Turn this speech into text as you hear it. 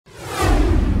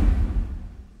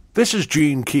This is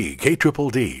Gene Key,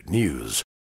 KDDD News.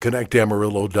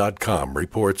 ConnectAmarillo.com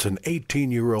reports an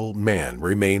 18-year-old man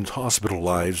remains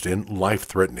hospitalized in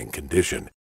life-threatening condition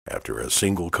after a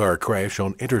single-car crash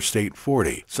on Interstate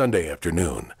 40 Sunday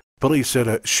afternoon. Police said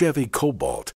a Chevy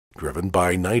Cobalt, driven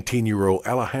by 19-year-old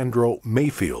Alejandro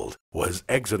Mayfield, was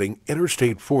exiting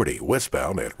Interstate 40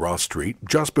 westbound at Ross Street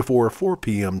just before 4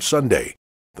 p.m. Sunday.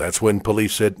 That's when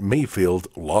police said Mayfield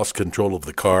lost control of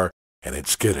the car and it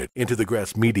skidded into the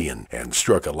grass median and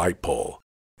struck a light pole.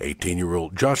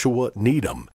 18-year-old Joshua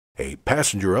Needham, a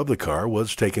passenger of the car,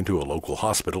 was taken to a local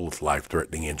hospital with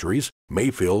life-threatening injuries.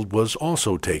 Mayfield was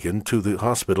also taken to the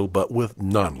hospital but with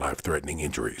non-life-threatening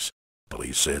injuries.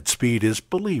 Police said speed is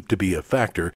believed to be a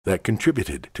factor that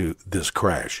contributed to this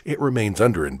crash. It remains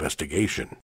under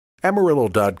investigation.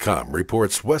 Amarillo.com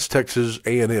reports West Texas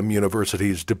A&M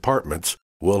University's departments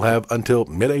will have until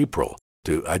mid-April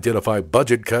to identify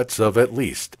budget cuts of at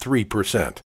least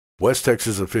 3%. West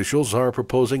Texas officials are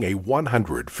proposing a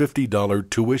 $150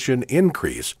 tuition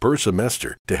increase per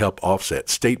semester to help offset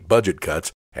state budget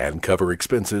cuts and cover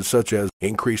expenses such as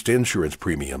increased insurance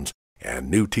premiums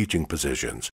and new teaching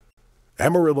positions.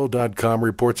 Amarillo.com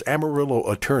reports Amarillo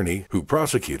attorney who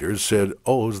prosecutors said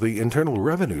owes the Internal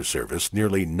Revenue Service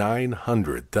nearly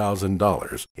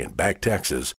 $900,000 in back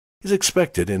taxes is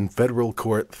expected in federal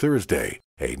court Thursday.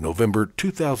 A November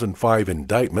 2005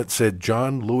 indictment said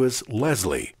John Lewis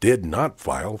Leslie did not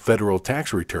file federal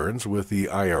tax returns with the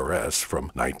IRS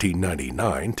from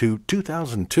 1999 to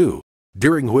 2002,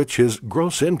 during which his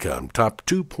gross income topped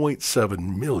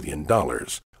 $2.7 million.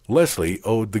 Leslie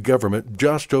owed the government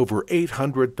just over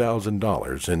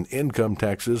 $800,000 in income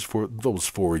taxes for those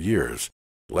 4 years.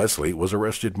 Leslie was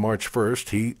arrested March 1st.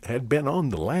 He had been on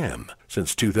the lam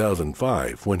since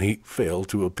 2005 when he failed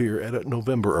to appear at a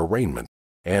November arraignment,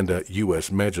 and a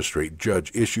U.S. magistrate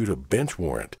judge issued a bench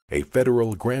warrant. A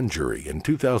federal grand jury in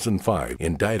 2005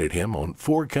 indicted him on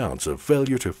 4 counts of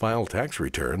failure to file tax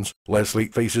returns. Leslie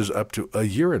faces up to a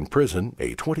year in prison,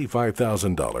 a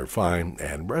 $25,000 fine,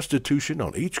 and restitution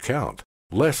on each count.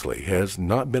 Leslie has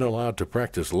not been allowed to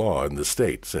practice law in the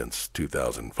state since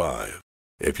 2005.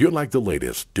 If you like the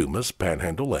latest Dumas,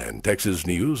 Panhandle, and Texas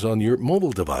news on your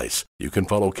mobile device, you can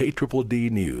follow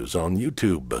KDDD News on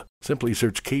YouTube. Simply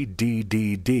search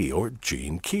KDDD or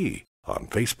Gene Key on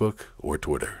Facebook or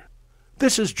Twitter.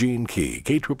 This is Gene Key,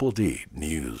 KDDD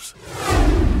News.